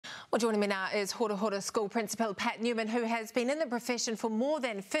Well, joining me now is Hora Hora School Principal Pat Newman, who has been in the profession for more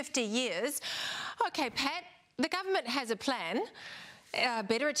than 50 years. OK, Pat, the government has a plan,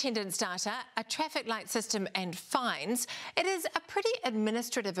 better attendance data, a traffic light system and fines. It is a pretty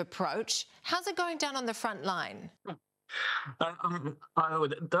administrative approach. How's it going down on the front line? I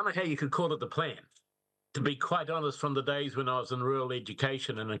don't know how you could call it the plan. To be quite honest, from the days when I was in rural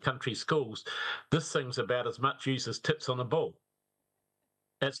education and in country schools, this thing's about as much use as tits on a bull.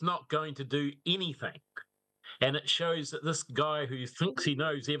 It's not going to do anything. And it shows that this guy who thinks he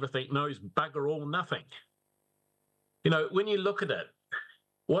knows everything knows bugger all nothing. You know, when you look at it,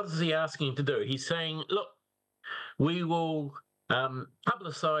 what is he asking to do? He's saying, look, we will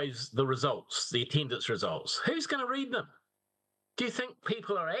publicise the results, the attendance results. Who's going to read them? Do you think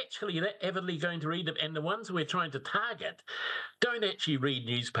people are actually that avidly going to read them? And the ones we're trying to target don't actually read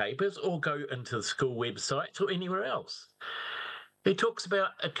newspapers or go into the school websites or anywhere else. He talks about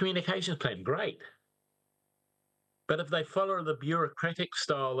a communications plan. Great. But if they follow the bureaucratic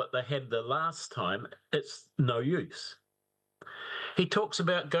style that they had the last time, it's no use. He talks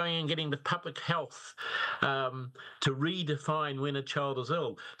about going and getting the public health to redefine when a child is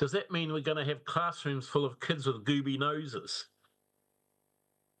ill. Does that mean we're going to have classrooms full of kids with gooby noses?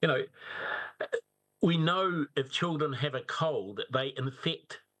 You know, we know if children have a cold, they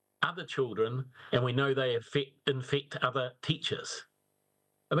infect other children, and we know they infect other teachers.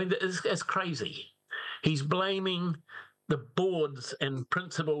 I mean, it's crazy. He's blaming the boards and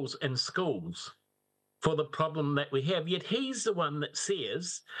principals and schools for the problem that we have, yet he's the one that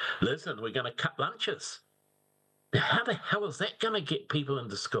says, listen, we're going to cut lunches. Now, how the hell is that going to get people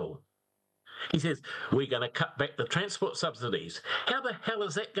into school? He says, we're going to cut back the transport subsidies. How the hell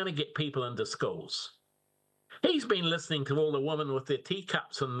is that going to get people into schools? He's been listening to all the women with their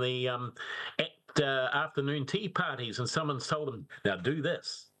teacups and the afternoon tea parties, and someone's told him, now do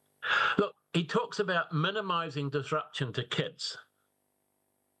this. Look, he talks about minimising disruption to kids.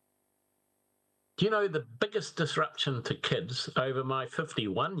 Do you know the biggest disruption to kids over my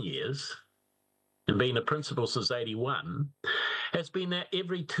 51 years, and being a principal since 81, has been that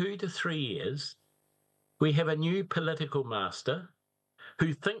every 2 to 3 years, we have a new political master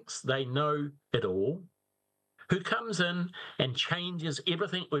who thinks they know it all, who comes in and changes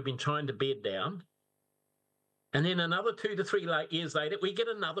everything we've been trying to bed down. And then another 2 to 3 years later, we get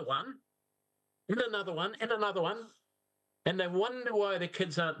another one, and another one, and another one. And they wonder why the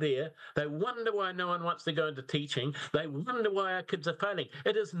kids aren't there. They wonder why no one wants to go into teaching. They wonder why our kids are failing.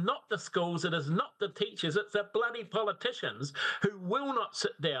 It is not the schools. It is not the teachers. It's the bloody politicians who will not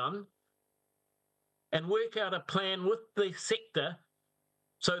sit down and work out a plan with the sector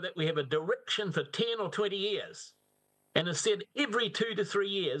so that we have a direction for 10 or 20 years. And instead, every 2 to 3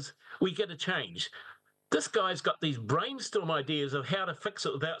 years, we get a change. This guy's got these brainstorm ideas of how to fix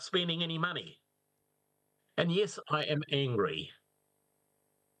it without spending any money. And yes, I am angry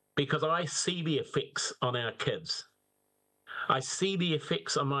because I see the effects on our kids. I see the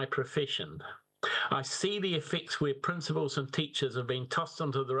effects on my profession. I see the effects where principals and teachers have been tossed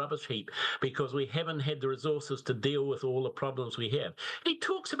onto the rubbish heap because we haven't had the resources to deal with all the problems we have. He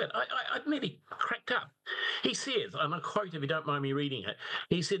talks about, I nearly cracked up. He says, and I quote if you don't mind me reading it,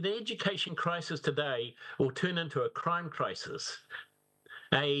 he said, the education crisis today will turn into a crime crisis,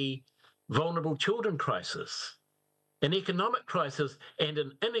 a vulnerable children crisis, an economic crisis, and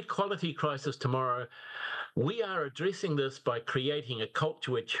an inequality crisis tomorrow. We are addressing this by creating a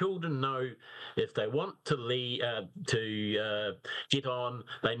culture where children know if they want to get on,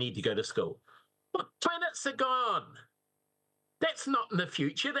 they need to go to school. What planets are gone? That's not in the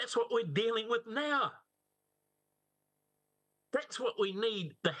future. That's what we're dealing with now. That's what we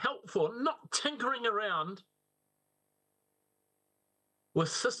need the help for, not tinkering around with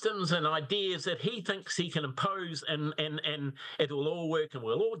systems and ideas that he thinks he can impose and it will all work and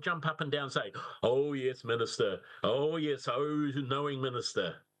we'll all jump up and down and say, oh, yes, Minister. Oh, yes, oh, knowing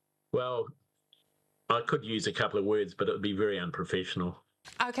Minister. Well, I could use a couple of words, but it would be very unprofessional.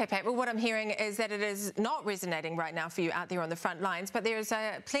 OK, Pat, well, what I'm hearing is that it is not resonating right now for you out there on the front lines, but there is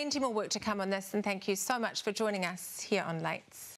plenty more work to come on this, and thank you so much for joining us here on Lates.